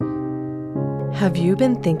Have you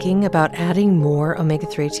been thinking about adding more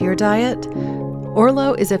omega-3 to your diet?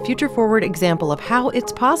 Orlo is a future-forward example of how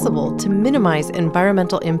it's possible to minimize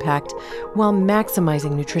environmental impact while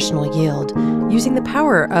maximizing nutritional yield using the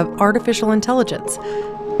power of artificial intelligence.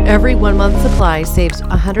 Every 1 month supply saves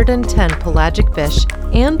 110 pelagic fish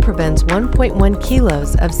and prevents 1.1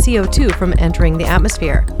 kilos of CO2 from entering the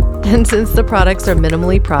atmosphere. And since the products are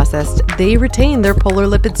minimally processed, they retain their polar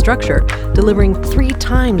lipid structure, delivering 3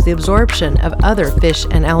 times the absorption of other fish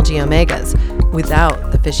and algae omegas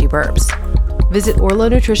without the fishy burps. Visit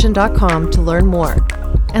orlonutrition.com to learn more.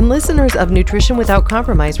 And listeners of Nutrition Without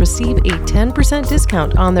Compromise receive a 10%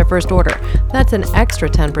 discount on their first order. That's an extra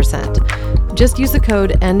 10%. Just use the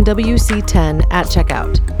code NWC10 at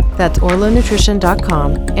checkout. That's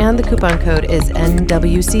orlonutrition.com, and the coupon code is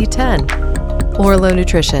NWC10. Orlo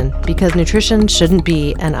Nutrition, because nutrition shouldn't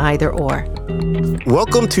be an either-or.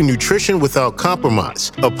 Welcome to Nutrition Without Compromise,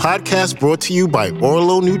 a podcast brought to you by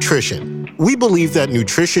Orlo Nutrition. We believe that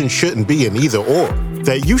nutrition shouldn't be an either-or,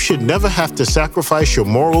 that you should never have to sacrifice your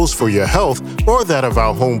morals for your health or that of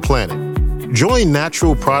our home planet. Join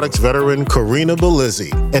natural products veteran Karina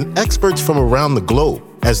Belizzi and experts from around the globe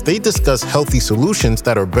as they discuss healthy solutions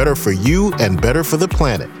that are better for you and better for the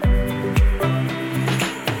planet.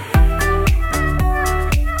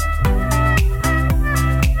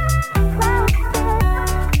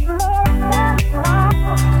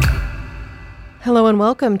 Hello and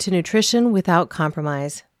welcome to Nutrition Without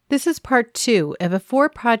Compromise. This is part 2 of a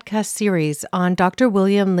 4-podcast series on Dr.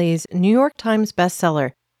 William Li's New York Times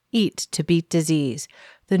bestseller, Eat to Beat Disease,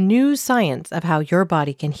 the new science of how your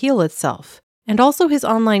body can heal itself, and also his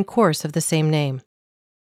online course of the same name.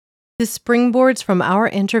 This springboards from our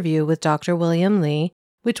interview with Dr. William Li,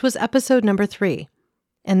 which was episode number 3.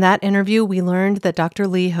 In that interview, we learned that Dr.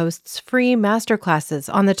 Li hosts free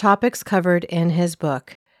masterclasses on the topics covered in his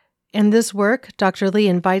book. In this work, Dr. Li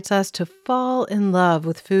invites us to fall in love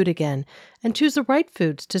with food again and choose the right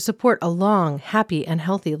foods to support a long, happy, and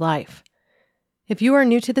healthy life. If you are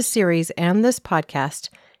new to the series and this podcast,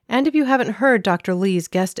 and if you haven't heard Dr. Li's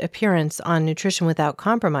guest appearance on Nutrition Without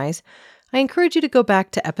Compromise, I encourage you to go back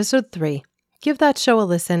to episode 3, give that show a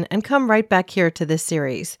listen, and come right back here to this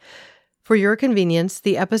series. For your convenience,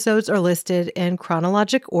 the episodes are listed in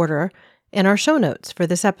chronologic order in our show notes for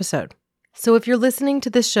this episode. So if you're listening to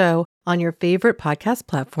this show on your favorite podcast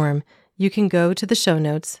platform, you can go to the show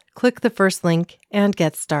notes, click the first link, and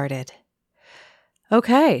get started.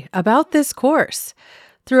 Okay, about this course.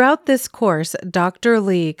 Throughout this course, Dr.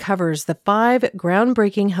 Li covers the 5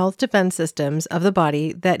 groundbreaking health defense systems of the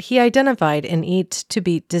body that he identified in Eat to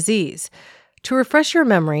Beat Disease. To refresh your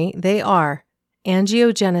memory, they are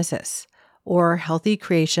angiogenesis, or healthy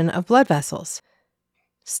creation of blood vessels,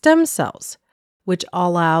 stem cells, which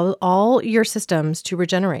allow all your systems to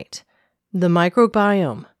regenerate, the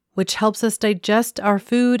microbiome, which helps us digest our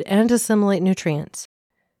food and assimilate nutrients,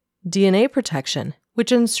 DNA protection,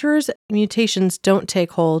 which ensures mutations don't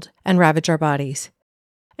take hold and ravage our bodies,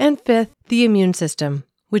 and 5th, the immune system,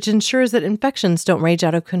 which ensures that infections don't rage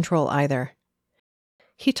out of control either.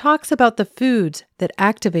 He talks about the foods that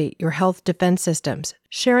activate your health defense systems,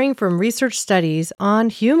 sharing from research studies on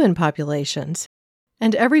human populations.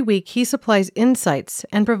 And every week, he supplies insights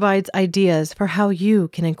and provides ideas for how you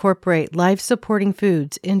can incorporate life-supporting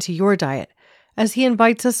foods into your diet, as he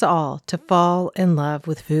invites us all to fall in love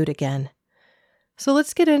with food again. So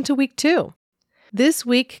let's get into week 2. This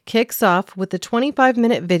week kicks off with a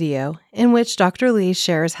 25-minute video in which Dr. Li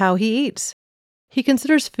shares how he eats. He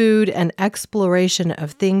considers food an exploration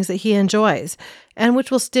of things that he enjoys, and which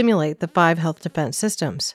will stimulate the 5 health defense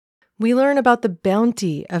systems. We learn about the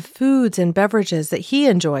bounty of foods and beverages that he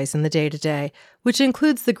enjoys in the day-to-day, which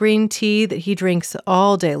includes the green tea that he drinks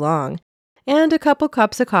all day long, and a couple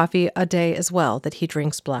cups of coffee a day as well that he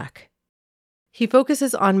drinks black. He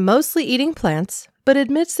focuses on mostly eating plants, but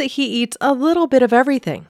admits that he eats a little bit of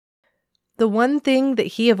everything. The one thing that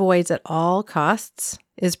he avoids at all costs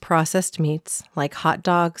is processed meats like hot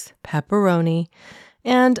dogs, pepperoni,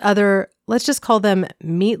 and other, let's just call them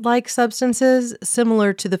meat-like substances,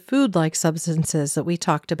 similar to the food-like substances that we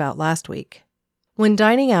talked about last week. When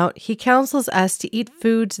dining out, he counsels us to eat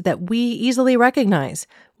foods that we easily recognize,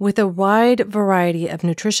 with a wide variety of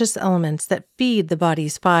nutritious elements that feed the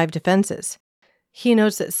body's 5 defenses. He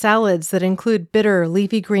notes that salads that include bitter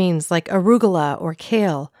leafy greens like arugula or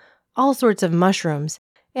kale, all sorts of mushrooms,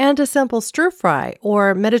 and a simple stir-fry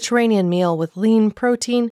or Mediterranean meal with lean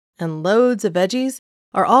protein and loads of veggies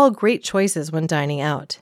are all great choices when dining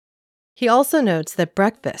out. He also notes that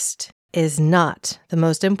breakfast is not the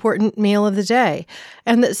most important meal of the day,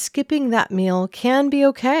 and that skipping that meal can be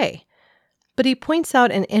okay. But he points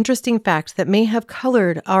out an interesting fact that may have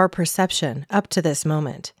colored our perception up to this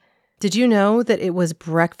moment. Did you know that it was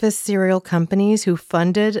breakfast cereal companies who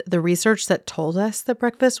funded the research that told us that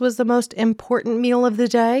breakfast was the most important meal of the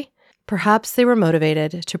day? Perhaps they were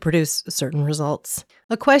motivated to produce certain results.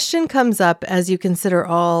 A question comes up as you consider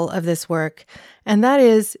all of this work, and that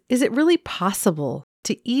is it really possible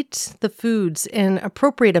to eat the foods in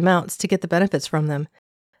appropriate amounts to get the benefits from them?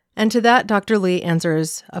 And to that, Dr. Lee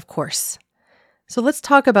answers, of course. So let's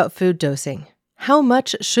talk about food dosing. How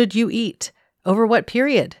much should you eat? Over what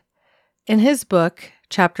period? In his book,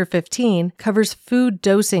 Chapter 15 covers food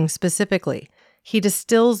dosing specifically. He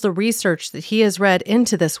distills the research that he has read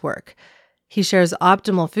into this work. He shares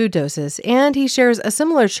optimal food doses, and he shares a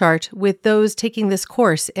similar chart with those taking this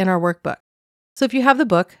course in our workbook. So if you have the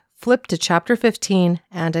book, flip to Chapter 15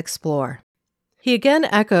 and explore. He again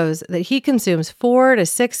echoes that he consumes 4 to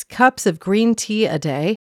 6 cups of green tea a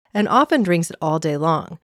day and often drinks it all day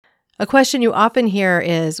long. A question you often hear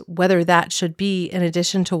is whether that should be in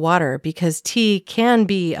addition to water because tea can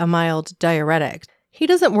be a mild diuretic. He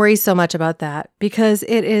doesn't worry so much about that because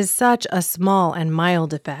it is such a small and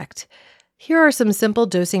mild effect. Here are some simple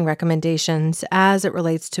dosing recommendations as it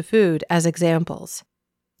relates to food as examples.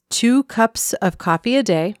 2 cups of coffee a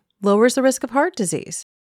day lowers the risk of heart disease.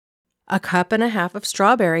 1.5 cups of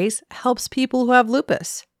strawberries helps people who have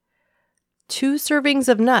lupus. 2 servings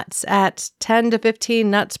of nuts at 10 to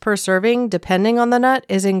 15 nuts per serving, depending on the nut,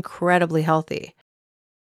 is incredibly healthy.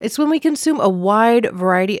 It's when we consume a wide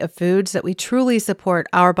variety of foods that we truly support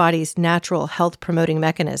our body's natural health-promoting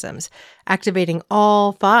mechanisms, activating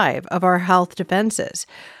all 5 of our health defenses.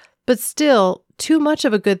 But still, too much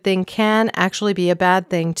of a good thing can actually be a bad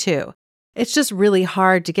thing too. It's just really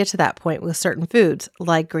hard to get to that point with certain foods,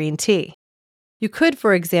 like green tea. You could,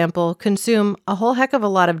 for example, consume a whole heck of a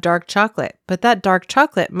lot of dark chocolate, but that dark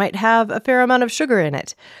chocolate might have a fair amount of sugar in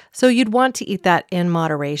it, so you'd want to eat that in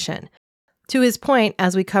moderation. To his point,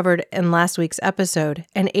 as we covered in last week's episode,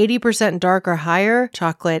 an 80% dark or higher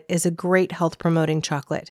chocolate is a great health-promoting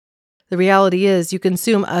chocolate. The reality is you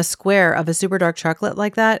consume a square of a super dark chocolate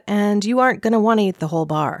like that, and you aren't going to want to eat the whole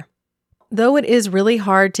bar. Though it is really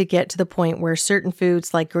hard to get to the point where certain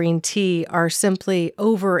foods like green tea are simply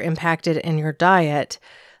over-impacted in your diet,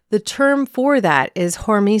 the term for that is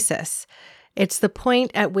hormesis. It's the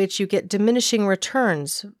point at which you get diminishing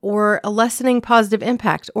returns or a lessening positive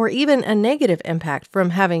impact or even a negative impact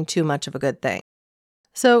from having too much of a good thing.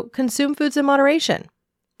 So consume foods in moderation.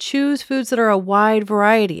 Choose foods that are a wide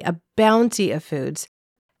variety, a bounty of foods.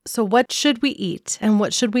 So what should we eat and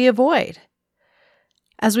what should we avoid?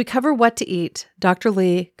 As we cover what to eat, Dr.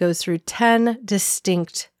 Lee goes through 10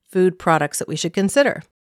 distinct food products that we should consider.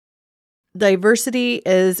 Diversity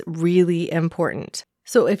is really important.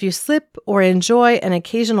 So if you slip or enjoy an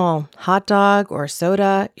occasional hot dog or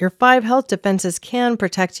soda, your 5 health defenses can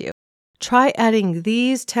protect you. Try adding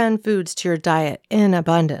these 10 foods to your diet in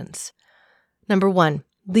abundance. Number 1,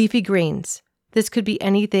 leafy greens. This could be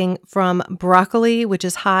anything from broccoli, which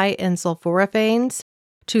is high in sulforaphanes,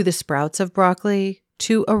 to the sprouts of broccoli,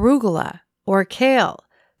 to arugula or kale,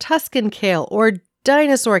 Tuscan kale or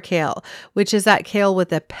dinosaur kale, which is that kale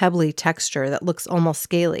with a pebbly texture that looks almost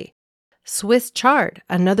scaly. Swiss chard,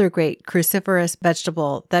 another great cruciferous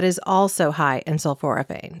vegetable that is also high in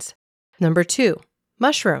sulforaphanes. Number 2,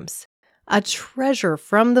 mushrooms. A treasure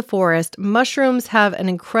from the forest, mushrooms have an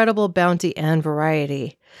incredible bounty and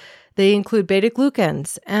variety. They include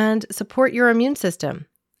beta-glucans and support your immune system.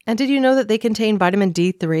 And did you know that they contain vitamin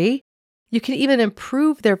D3? You can even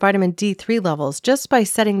improve their vitamin D3 levels just by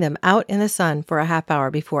setting them out in the sun for a half hour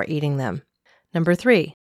before eating them. Number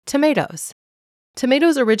 3, tomatoes.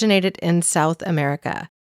 Tomatoes originated in South America.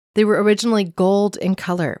 They were originally gold in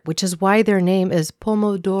color, which is why their name is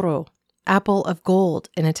pomodoro, apple of gold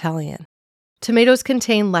in Italian. Tomatoes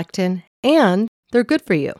contain lectin, and they're good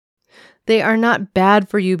for you. They are not bad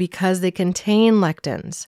for you because they contain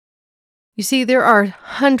lectins. You see, there are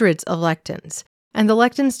hundreds of lectins. And the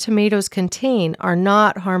lectins tomatoes contain are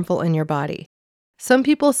not harmful in your body. Some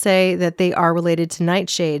people say that they are related to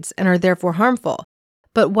nightshades and are therefore harmful.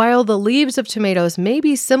 But while the leaves of tomatoes may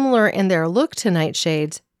be similar in their look to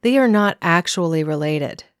nightshades, they are not actually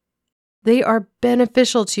related. They are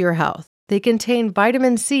beneficial to your health. They contain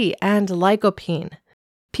vitamin C and lycopene.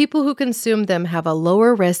 People who consume them have a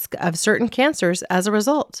lower risk of certain cancers as a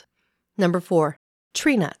result. Number 4,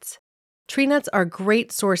 tree nuts. Tree nuts are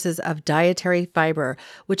great sources of dietary fiber,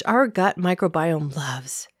 which our gut microbiome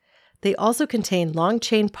loves. They also contain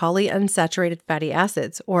long-chain polyunsaturated fatty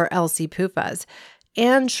acids, or LC-PUFAs,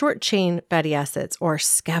 and short-chain fatty acids, or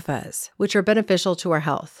SCAFAs, which are beneficial to our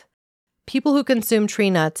health. people who consume tree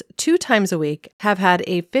nuts 2 times a week have had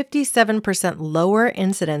a 57% lower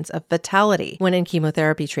incidence of fatality when in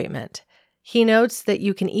chemotherapy treatment. He notes that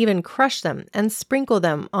you can even crush them and sprinkle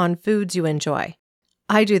them on foods you enjoy.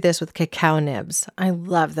 I do this with cacao nibs. I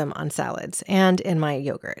love them on salads and in my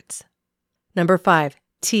yogurts. Number 5,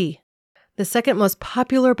 tea. The second most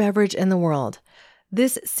popular beverage in the world.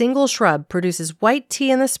 This single shrub produces white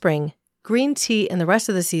tea in the spring, green tea in the rest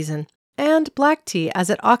of the season, and black tea as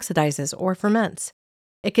it oxidizes or ferments.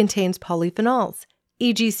 It contains polyphenols,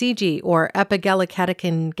 EGCG or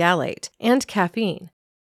epigallocatechin gallate, and caffeine.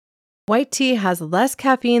 White tea has less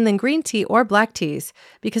caffeine than green tea or black teas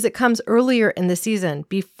because it comes earlier in the season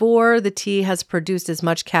before the tea has produced as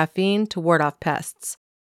much caffeine to ward off pests.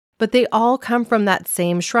 But they all come from that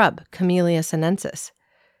same shrub, Camellia sinensis.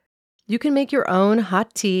 You can make your own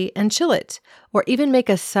hot tea and chill it, or even make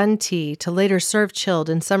a sun tea to later serve chilled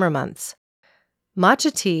in summer months.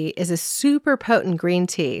 Matcha tea is a super potent green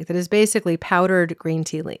tea that is basically powdered green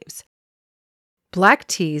tea leaves. Black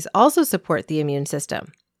teas also support the immune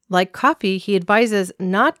system. Like coffee, he advises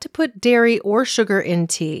not to put dairy or sugar in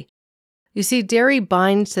tea. You see, dairy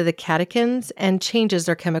binds to the catechins and changes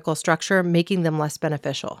their chemical structure, making them less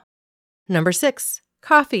beneficial. Number 6,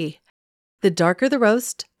 coffee. The darker the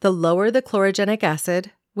roast, the lower the chlorogenic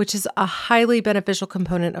acid, which is a highly beneficial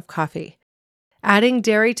component of coffee. Adding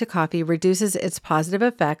dairy to coffee reduces its positive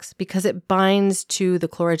effects because it binds to the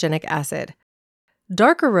chlorogenic acid.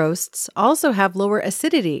 Darker roasts also have lower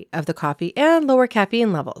acidity of the coffee and lower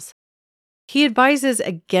caffeine levels. He advises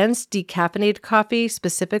against decaffeinated coffee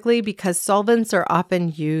specifically because solvents are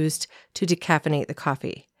often used to decaffeinate the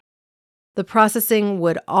coffee. The processing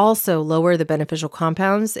would also lower the beneficial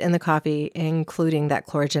compounds in the coffee, including that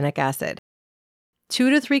chlorogenic acid. 2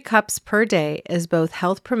 to 3 cups per day is both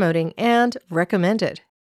health-promoting and recommended.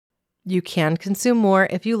 You can consume more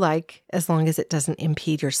if you like, as long as it doesn't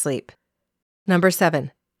impede your sleep. Number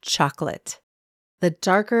 7, chocolate. The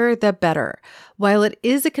darker, the better. While it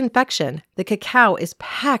is a confection, the cacao is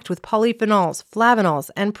packed with polyphenols, flavonols,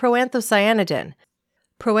 and proanthocyanidin.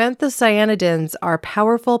 Proanthocyanidins are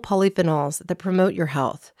powerful polyphenols that promote your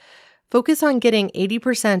health. Focus on getting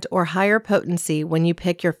 80% or higher potency when you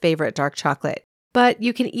pick your favorite dark chocolate. But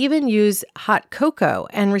you can even use hot cocoa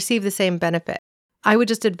and receive the same benefit. I would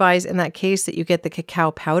just advise in that case that you get the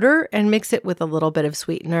cacao powder and mix it with a little bit of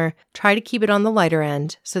sweetener. Try to keep it on the lighter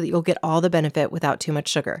end so that you'll get all the benefit without too much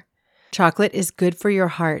sugar. Chocolate is good for your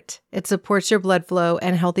heart. It supports your blood flow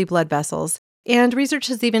and healthy blood vessels, and research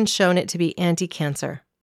has even shown it to be anti-cancer.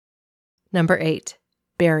 Number 8,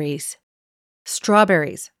 berries.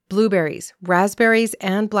 Strawberries, blueberries, raspberries,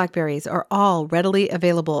 and blackberries are all readily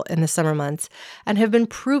available in the summer months and have been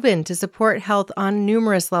proven to support health on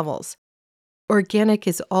numerous levels. Organic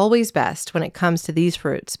is always best when it comes to these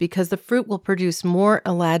fruits because the fruit will produce more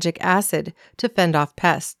ellagic acid to fend off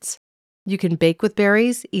pests. You can bake with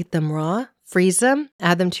berries, eat them raw, freeze them,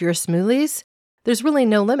 add them to your smoothies. There's really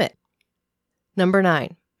no limit. Number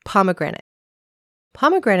 9, pomegranate.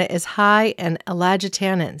 Pomegranate is high in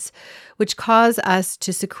ellagitannins, which cause us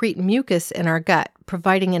to secrete mucus in our gut,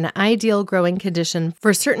 providing an ideal growing condition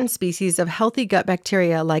for certain species of healthy gut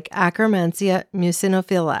bacteria like Akkermansia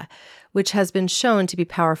mucinophila, which has been shown to be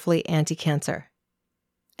powerfully anti-cancer.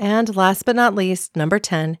 And last but not least, number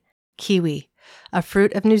 10, kiwi, a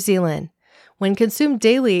fruit of New Zealand. When consumed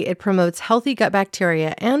daily, it promotes healthy gut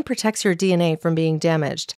bacteria and protects your DNA from being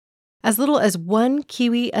damaged. As little as 1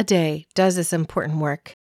 kiwi a day does this important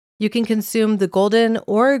work. You can consume the golden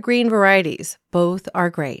or green varieties. Both are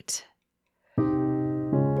great.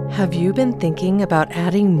 Have you been thinking about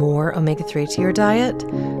adding more omega-3 to your diet?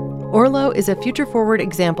 Orlo is a future-forward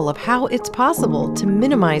example of how it's possible to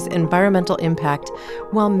minimize environmental impact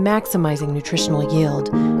while maximizing nutritional yield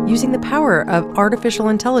using the power of artificial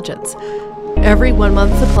intelligence. Every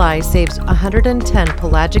 1-month supply saves 110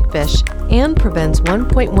 pelagic fish and prevents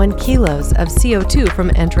 1.1 kilos of CO2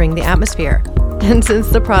 from entering the atmosphere. And since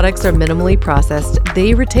the products are minimally processed,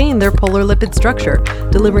 they retain their polar lipid structure,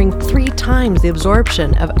 delivering 3 times the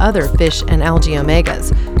absorption of other fish and algae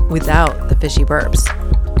omegas without the fishy burps.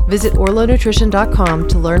 Visit orlonutrition.com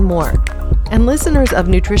to learn more. And listeners of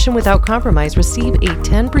Nutrition Without Compromise receive a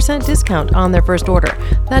 10% discount on their first order.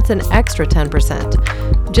 That's an extra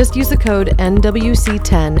 10%. Just use the code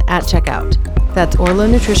NWC10 at checkout. That's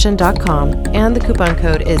orlonutrition.com, and the coupon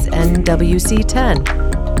code is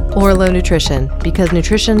NWC10. Orlo Nutrition, because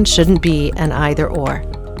nutrition shouldn't be an either-or.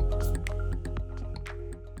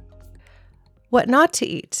 What not to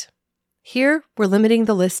eat. Here, we're limiting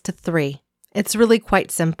the list to 3. It's really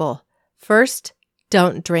quite simple. First,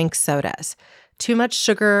 don't drink sodas. Too much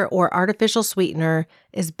sugar or artificial sweetener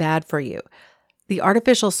is bad for you. The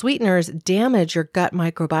artificial sweeteners damage your gut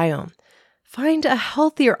microbiome. Find a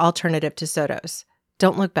healthier alternative to sodas.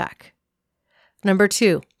 Don't look back. Number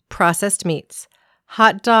 2, processed meats.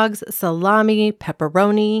 Hot dogs, salami,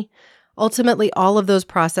 pepperoni, ultimately all of those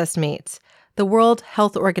processed meats. The World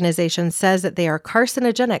Health Organization says that they are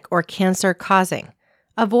carcinogenic or cancer-causing.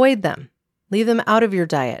 Avoid them. Leave them out of your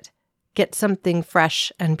diet. Get something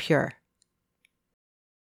fresh and pure.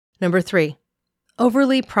 Number 3,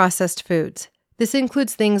 overly processed foods. This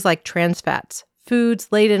includes things like trans fats, foods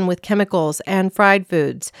laden with chemicals, and fried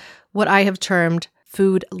foods, what I have termed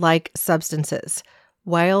food-like substances.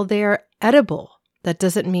 While they are edible, that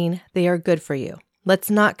doesn't mean they are good for you.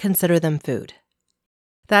 Let's not consider them food.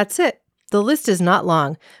 That's it. The list is not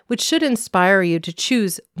long, which should inspire you to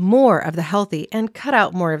choose more of the healthy and cut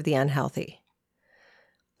out more of the unhealthy.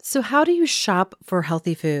 So how do you shop for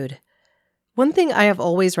healthy food? One thing I have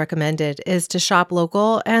always recommended is to shop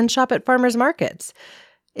local and shop at farmers markets.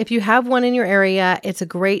 If you have one in your area, it's a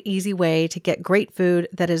great, easy way to get great food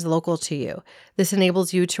that is local to you. This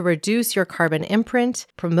enables you to reduce your carbon imprint,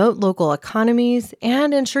 promote local economies,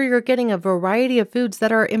 and ensure you're getting a variety of foods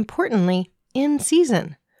that are, importantly, in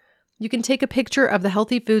season. You can take a picture of the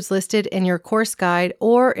healthy foods listed in your course guide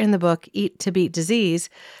or in the book Eat to Beat Disease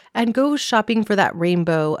and go shopping for that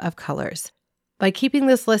rainbow of colors. By keeping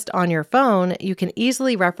this list on your phone, you can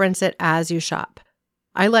easily reference it as you shop.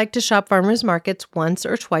 I like to shop farmers markets once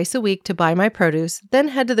or twice a week to buy my produce, then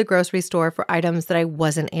head to the grocery store for items that I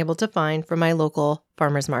wasn't able to find from my local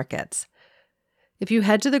farmers markets. If you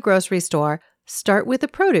head to the grocery store, start with the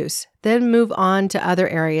produce, then move on to other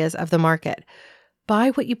areas of the market. Buy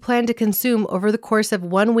what you plan to consume over the course of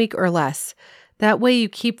 1 week or less. That way you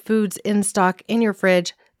keep foods in stock in your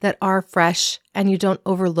fridge that are fresh and you don't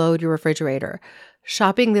overload your refrigerator.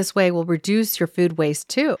 Shopping this way will reduce your food waste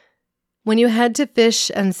too. When you head to fish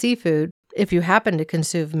and seafood, if you happen to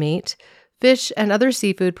consume meat, fish and other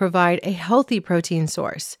seafood provide a healthy protein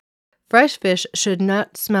source. Fresh fish should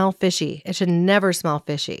not smell fishy. It should never smell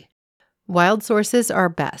fishy. Wild sources are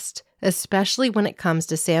best, especially when it comes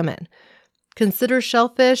to salmon. Consider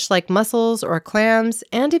shellfish like mussels or clams,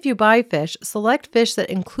 and if you buy fish, select fish that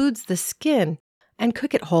includes the skin and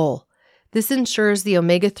cook it whole. This ensures the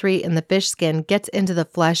omega-3 in the fish skin gets into the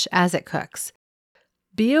flesh as it cooks.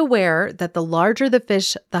 Be aware that the larger the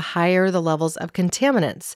fish, the higher the levels of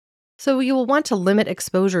contaminants, so you will want to limit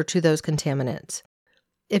exposure to those contaminants.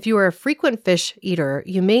 If you are a frequent fish eater,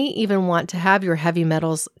 you may even want to have your heavy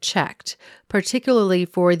metals checked, particularly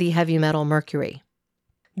for the heavy metal mercury.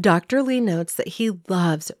 Dr. Lee notes that he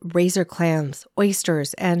loves razor clams,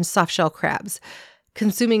 oysters, and soft-shell crabs.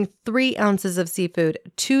 Consuming 3 ounces of seafood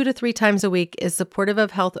 2 to 3 times a week is supportive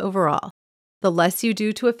of health overall. The less you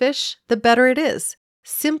do to a fish, the better it is.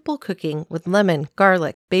 Simple cooking with lemon,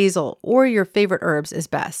 garlic, basil, or your favorite herbs is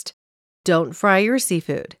best. Don't fry your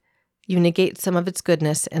seafood. You negate some of its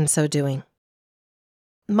goodness in so doing.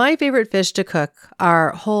 My favorite fish to cook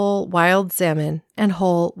are whole wild salmon and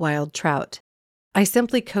whole wild trout. I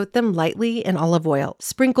simply coat them lightly in olive oil,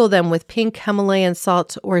 sprinkle them with pink Himalayan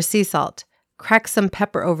salt or sea salt, crack some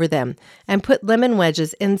pepper over them, and put lemon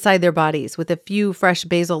wedges inside their bodies with a few fresh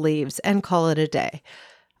basil leaves and call it a day.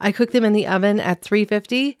 I cook them in the oven at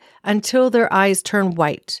 350 until their eyes turn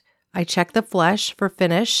white. I check the flesh for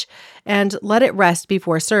finish and let it rest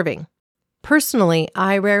before serving. Personally,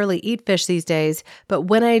 I rarely eat fish these days, but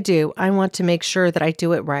when I do, I want to make sure that I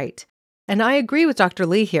do it right. And I agree with Dr.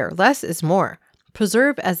 Lee here. Less is more.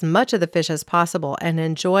 Preserve as much of the fish as possible and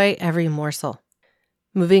enjoy every morsel.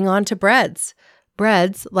 Moving on to breads.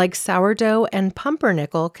 Breads, like sourdough and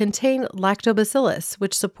pumpernickel, contain lactobacillus,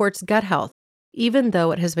 which supports gut health, even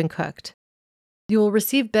though it has been cooked. You will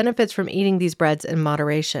receive benefits from eating these breads in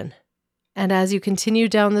moderation. And as you continue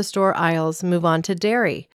down the store aisles, move on to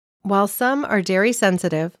dairy. While some are dairy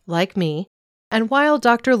sensitive, like me, and while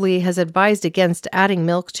Dr. Lee has advised against adding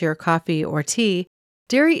milk to your coffee or tea,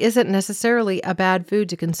 dairy isn't necessarily a bad food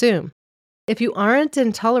to consume. If you aren't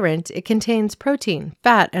intolerant, it contains protein,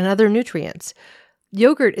 fat, and other nutrients.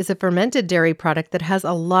 Yogurt is a fermented dairy product that has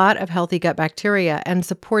a lot of healthy gut bacteria and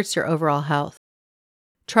supports your overall health.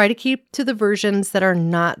 Try to keep to the versions that are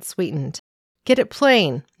not sweetened. Get it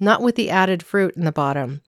plain, not with the added fruit in the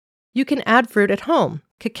bottom. You can add fruit at home,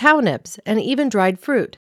 cacao nibs, and even dried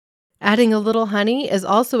fruit. Adding a little honey is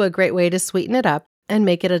also a great way to sweeten it up and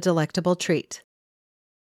make it a delectable treat.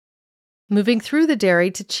 Moving through the dairy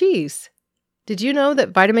to cheese. Did you know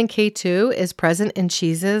that vitamin K2 is present in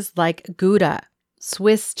cheeses like Gouda,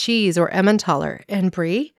 Swiss cheese or Emmentaler, and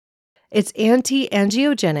Brie? It's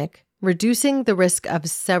anti-angiogenic, reducing the risk of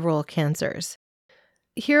several cancers.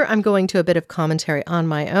 Here I'm going to a bit of commentary on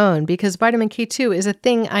my own because vitamin K2 is a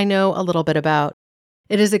thing I know a little bit about.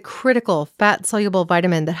 It is a critical fat-soluble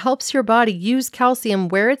vitamin that helps your body use calcium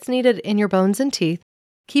where it's needed in your bones and teeth,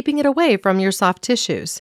 keeping it away from your soft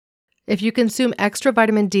tissues. If you consume extra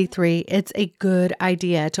vitamin D3, it's a good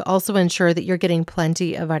idea to also ensure that you're getting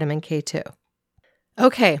plenty of vitamin K2.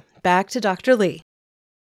 Okay, back to Dr. Lee.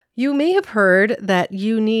 You may have heard that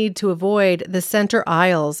you need to avoid the center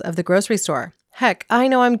aisles of the grocery store. Heck, I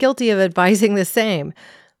know I'm guilty of advising the same.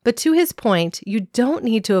 But to his point, you don't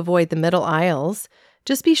need to avoid the middle aisles.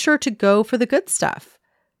 Just be sure to go for the good stuff.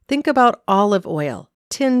 Think about olive oil,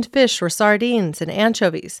 tinned fish or sardines and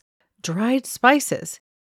anchovies, dried spices.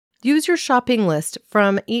 Use your shopping list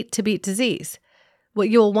from Eat to Beat Disease. What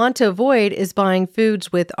you'll want to avoid is buying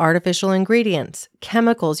foods with artificial ingredients,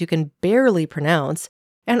 chemicals you can barely pronounce,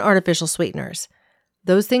 and artificial sweeteners.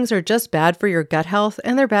 Those things are just bad for your gut health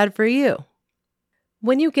and they're bad for you.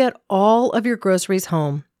 When you get all of your groceries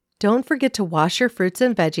home, don't forget to wash your fruits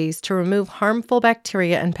and veggies to remove harmful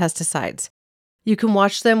bacteria and pesticides. You can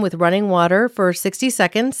wash them with running water for 60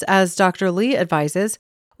 seconds, as Dr. Lee advises,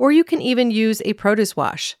 or you can even use a produce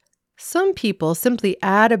wash. Some people simply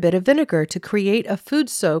add a bit of vinegar to create a food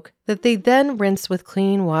soak that they then rinse with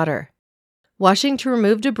clean water. Washing to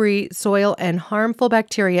remove debris, soil, and harmful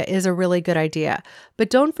bacteria is a really good idea, but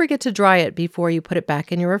don't forget to dry it before you put it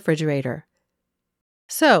back in your refrigerator.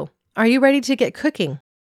 So, are you ready to get cooking?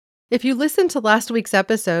 If you listened to last week's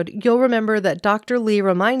episode, you'll remember that Dr. Lee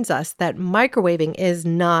reminds us that microwaving is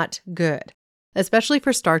not good, especially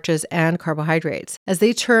for starches and carbohydrates, as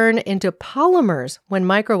they turn into polymers when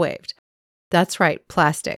microwaved. That's right,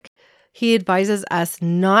 plastic. He advises us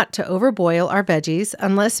not to overboil our veggies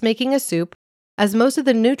unless making a soup, as most of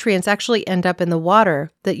the nutrients actually end up in the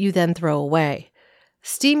water that you then throw away.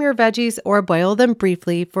 Steam your veggies or boil them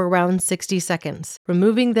briefly for around 60 seconds,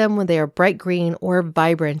 removing them when they are bright green or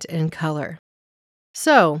vibrant in color.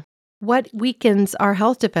 So, what weakens our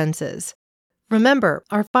health defenses? Remember,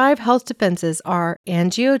 our 5 health defenses are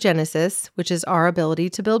angiogenesis, which is our ability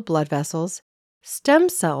to build blood vessels, stem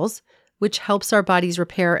cells, which helps our bodies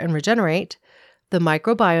repair and regenerate, the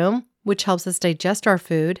microbiome, which helps us digest our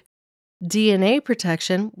food, DNA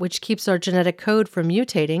protection, which keeps our genetic code from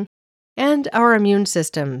mutating, and our immune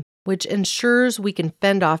system, which ensures we can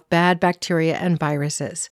fend off bad bacteria and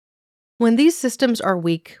viruses. When these systems are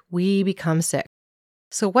weak, we become sick.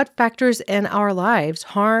 So what factors in our lives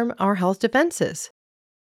harm our health defenses?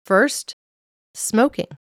 First, smoking.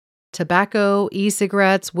 Tobacco,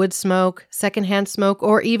 e-cigarettes, wood smoke, secondhand smoke,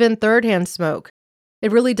 or even third-hand smoke.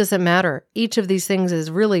 It really doesn't matter. Each of these things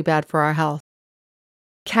is really bad for our health.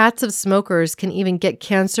 Cats of smokers can even get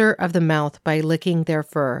cancer of the mouth by licking their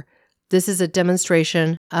fur. This is a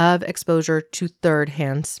demonstration of exposure to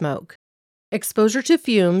third-hand smoke. Exposure to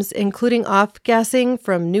fumes, including off-gassing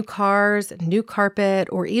from new cars, new carpet,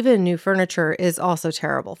 or even new furniture, is also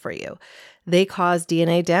terrible for you. They cause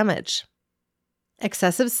DNA damage.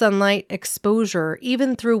 Excessive sunlight exposure,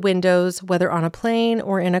 even through windows, whether on a plane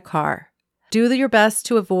or in a car. Do your best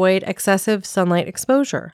to avoid excessive sunlight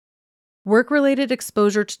exposure. Work-related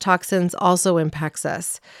exposure to toxins also impacts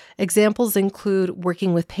us. Examples include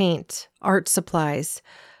working with paint, art supplies.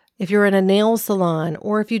 If you're in a nail salon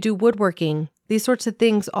or if you do woodworking, these sorts of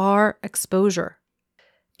things are exposure.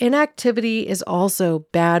 Inactivity is also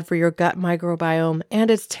bad for your gut microbiome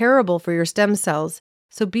and it's terrible for your stem cells,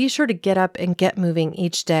 so be sure to get up and get moving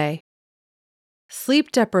each day.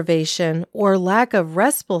 Sleep deprivation or lack of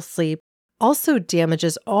restful sleep also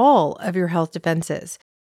damages all of your health defenses.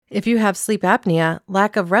 If you have sleep apnea,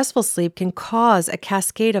 lack of restful sleep can cause a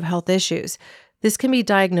cascade of health issues. This can be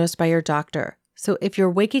diagnosed by your doctor. So if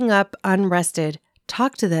you're waking up unrested,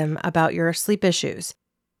 talk to them about your sleep issues.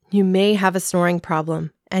 You may have a snoring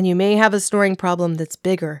problem, and you may have a snoring problem that's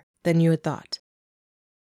bigger than you had thought.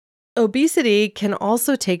 Obesity can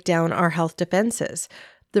also take down our health defenses.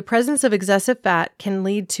 The presence of excessive fat can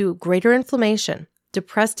lead to greater inflammation,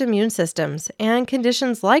 depressed immune systems, and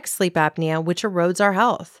conditions like sleep apnea, which erodes our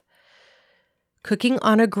health. Cooking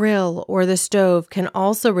on a grill or the stove can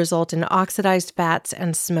also result in oxidized fats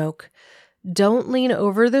and smoke. Don't lean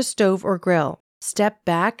over the stove or grill. Step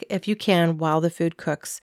back if you can while the food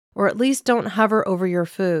cooks, or at least don't hover over your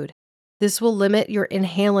food. This will limit your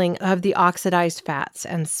inhaling of the oxidized fats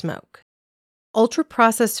and smoke.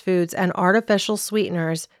 Ultra-processed foods and artificial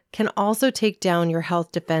sweeteners can also take down your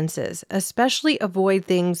health defenses, especially avoid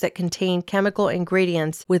things that contain chemical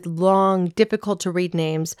ingredients with long, difficult-to-read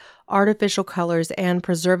names, artificial colors, and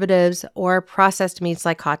preservatives, or processed meats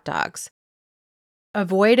like hot dogs.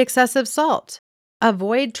 Avoid excessive salt.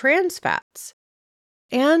 Avoid trans fats.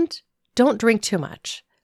 And don't drink too much.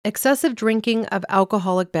 Excessive drinking of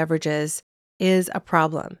alcoholic beverages is a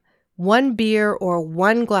problem. One beer or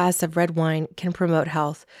one glass of red wine can promote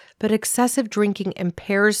health, but excessive drinking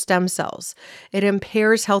impairs stem cells. It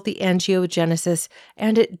impairs healthy angiogenesis,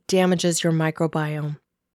 and it damages your microbiome.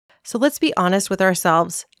 So let's be honest with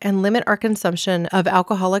ourselves and limit our consumption of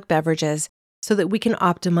alcoholic beverages so that we can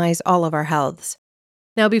optimize all of our healths.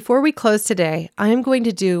 Now, before we close today, I am going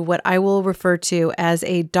to do what I will refer to as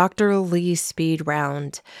a Dr. Lee speed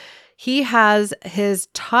round. He has his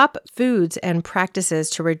top foods and practices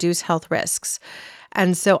to reduce health risks.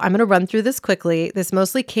 And so I'm going to run through this quickly. This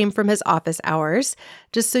mostly came from his office hours,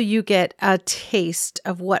 just so you get a taste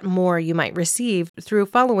of what more you might receive through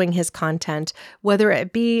following his content, whether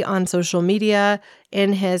it be on social media,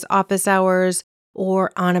 in his office hours,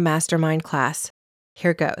 or on a mastermind class.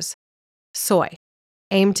 Here goes. Soy.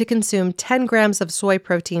 Aim to consume 10 grams of soy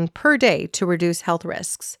protein per day to reduce health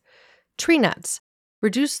risks. Tree nuts.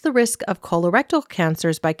 Reduce the risk of colorectal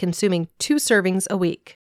cancers by consuming 2 servings a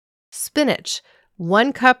week. Spinach.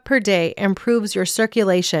 1 cup per day improves your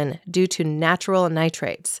circulation due to natural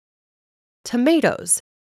nitrates. Tomatoes.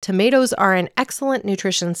 Tomatoes are an excellent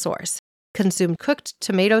nutrition source. Consume cooked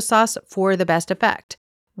tomato sauce for the best effect.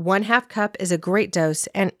 1/2 cup is a great dose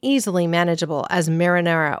and easily manageable as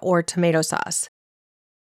marinara or tomato sauce.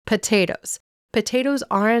 Potatoes. Potatoes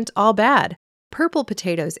aren't all bad. Purple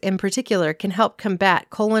potatoes in particular can help combat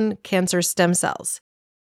colon cancer stem cells.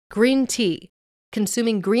 Green tea.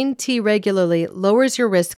 Consuming green tea regularly lowers your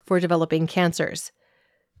risk for developing cancers.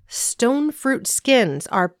 Stone fruit skins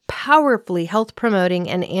are powerfully health-promoting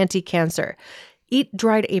and anti-cancer. Eat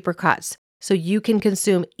dried apricots so you can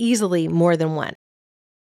consume easily more than one.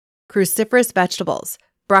 Cruciferous vegetables.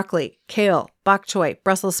 Broccoli, kale, bok choy,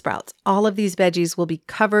 Brussels sprouts, all of these veggies will be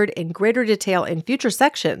covered in greater detail in future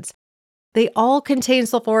sections. They all contain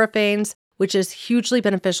sulforaphanes, which is hugely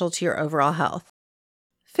beneficial to your overall health.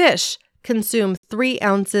 Fish. Consume 3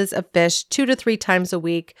 ounces of fish 2 to 3 times a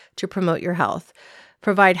week to promote your health.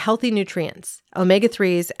 Provide healthy nutrients,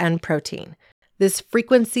 omega-3s, and protein. This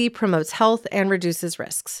frequency promotes health and reduces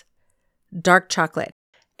risks. Dark chocolate.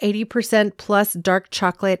 80% plus dark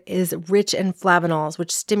chocolate is rich in flavonols,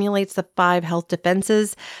 which stimulates the 5 health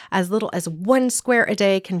defenses. As little as 1 square a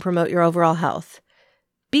day can promote your overall health.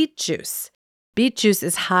 Beet juice. Beet juice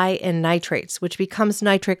is high in nitrates, which becomes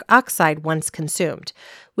nitric oxide once consumed.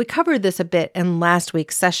 We covered this a bit in last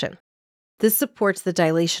week's session. This supports the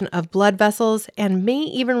dilation of blood vessels and may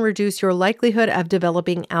even reduce your likelihood of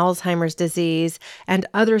developing Alzheimer's disease and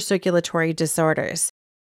other circulatory disorders.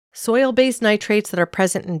 Soil-based nitrates that are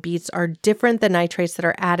present in beets are different than nitrates that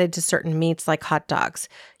are added to certain meats like hot dogs.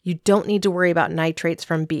 You don't need to worry about nitrates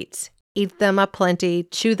from beets. Eat them aplenty,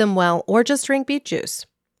 chew them well, or just drink beet juice.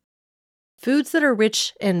 Foods that are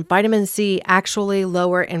rich in vitamin C actually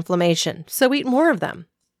lower inflammation, so eat more of them.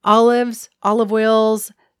 Olives, olive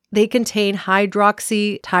oils, they contain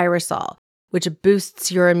hydroxytyrosol, which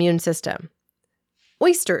boosts your immune system.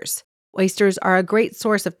 Oysters. Oysters are a great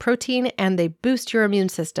source of protein and they boost your immune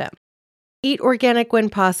system. Eat organic when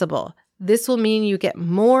possible. This will mean you get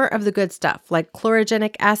more of the good stuff like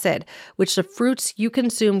chlorogenic acid, which the fruits you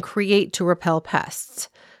consume create to repel pests.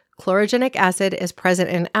 Chlorogenic acid is present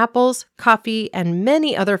in apples, coffee, and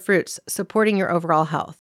many other fruits, supporting your overall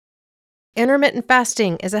health. Intermittent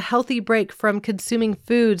fasting is a healthy break from consuming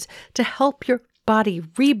foods to help your body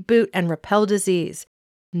reboot and repel disease.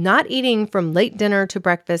 Not eating from late dinner to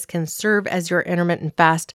breakfast can serve as your intermittent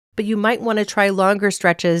fast, but you might want to try longer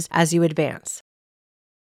stretches as you advance.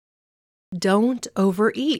 Don't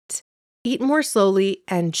overeat. Eat more slowly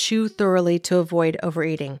and chew thoroughly to avoid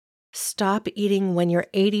overeating. Stop eating when you're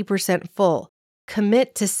 80% full.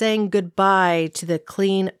 Commit to saying goodbye to the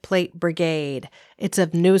clean plate brigade. It's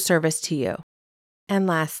of no service to you. And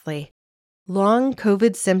lastly, long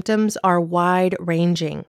COVID symptoms are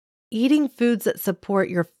wide-ranging. Eating foods that support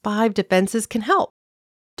your 5 defenses can help.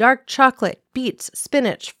 Dark chocolate, beets,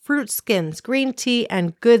 spinach, fruit skins, green tea,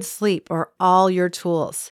 and good sleep are all your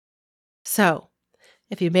tools. So,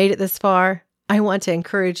 if you made it this far, I want to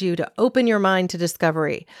encourage you to open your mind to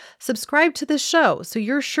discovery. Subscribe to this show so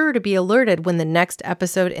you're sure to be alerted when the next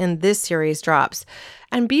episode in this series drops.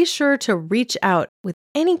 And be sure to reach out with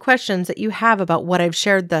any questions that you have about what I've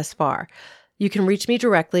shared thus far. You can reach me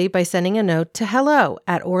directly by sending a note to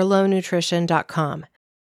hello@orlonutrition.com.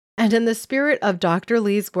 And in the spirit of Dr.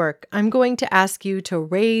 Lee's work, I'm going to ask you to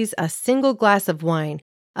raise a single glass of wine,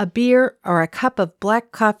 a beer, or a cup of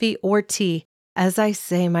black coffee or tea as I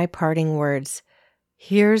say my parting words.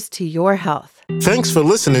 Here's to your health. Thanks for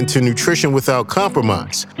listening to Nutrition Without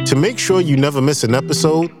Compromise. To make sure you never miss an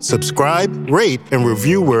episode, subscribe, rate, and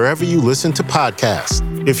review wherever you listen to podcasts.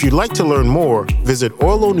 If you'd like to learn more, visit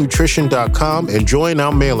orlonutrition.com and join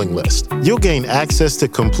our mailing list. You'll gain access to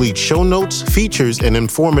complete show notes, features, and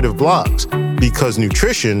informative blogs, because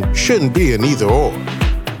nutrition shouldn't be an either-or.